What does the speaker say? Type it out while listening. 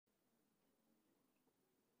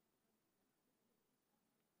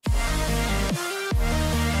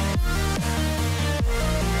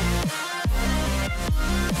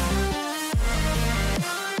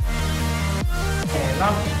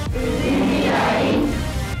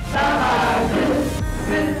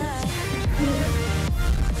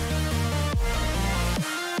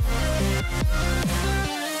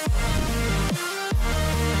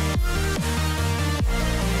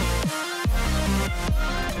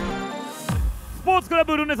スポーツクラ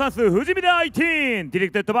ブルネサンス富士見台ティーンディレ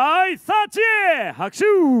クテッドバイサチエ拍手。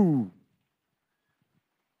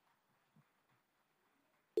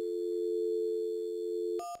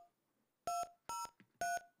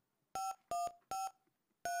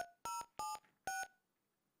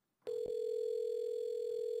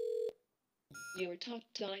Your talk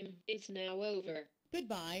time is now over.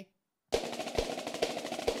 Goodbye.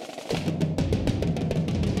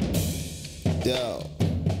 Yo,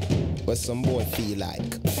 what some boy feel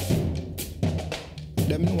like?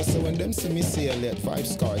 Them know so when them see me sail at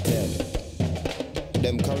Vibes Cartel,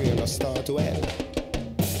 them career no start well.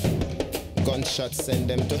 Gunshots send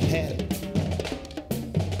them to hell.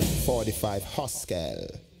 45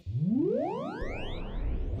 Huskel.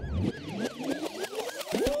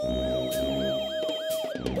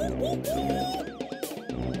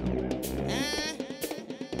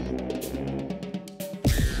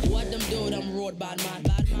 What them do, them road bad man.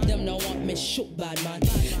 Them don't want me shoot bad man.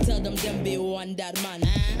 Tell them be one that man.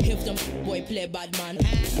 If them boy play bad man,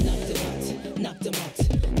 knock them out, knock them out,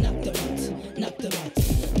 knock them out, knock them out,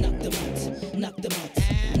 knock them out, knock them out,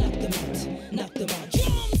 knock them out, knock them out.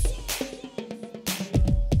 Drums.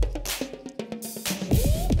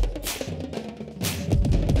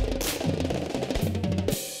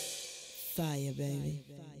 Fire, baby.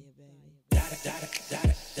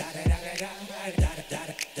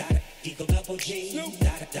 Eagle double G. Top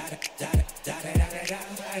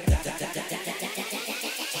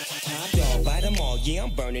dog, bite them all, yeah,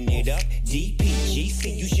 I'm burning it up.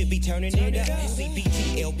 DPGC, you should be turning it up.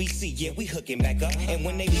 CPT, LBC, yeah, we hooking back up. And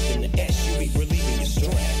when they leave in the S, you be relieving your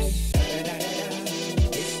stress.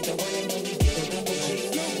 It's the one and only Eagle double G.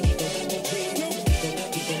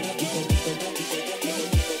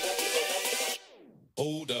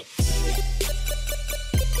 Hold up.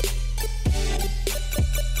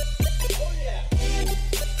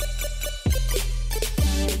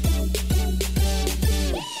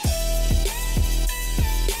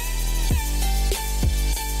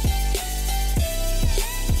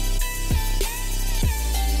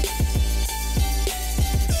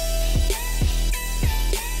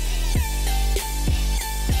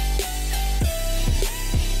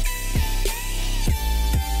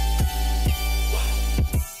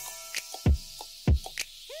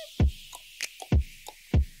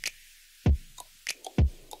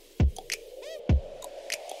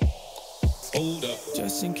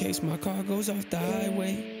 Just in case my car goes off the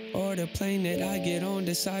highway, or the plane that I get on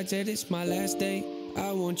decides that it's my last day,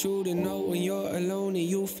 I want you to know when you're alone and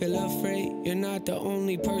you feel afraid, you're not the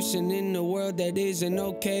only person in the world that isn't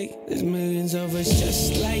okay. There's millions of us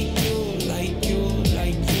just like you, like you,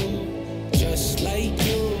 like you, just like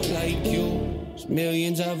you, like you. There's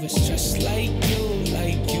millions of us just like you,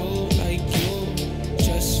 like you, like you,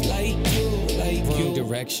 just like you, like you. Wrong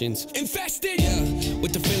directions. Infested, yeah,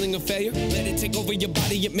 with the feeling of failure. Let it take over your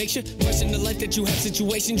body, it makes you question the life that you have.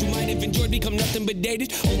 Situations you might have enjoyed become nothing but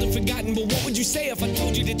dated, old and forgotten. But what would you say if I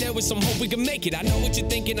told you that there was some hope we could make it? I know what you're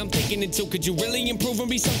thinking, I'm thinking it too. Could you really improve and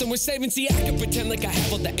be something worth saving? See, I can pretend like I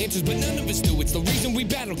have all the answers, but none of us do. It's the reason we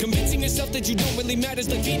battle, convincing yourself that you don't really matter. It's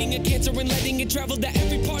like feeding a cancer and letting it travel to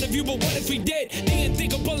every part of you. But what if we did? The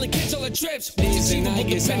unthinkable and cancel our trips. It's achievable,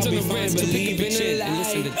 depends on the risk. Believe in it and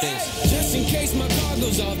listen to this. Just in case my car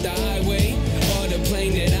goes off the highway, or the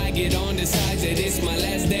plane that I get on decides that it's my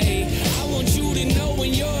last day, I want you to know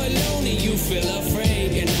when you're alone and you feel afraid,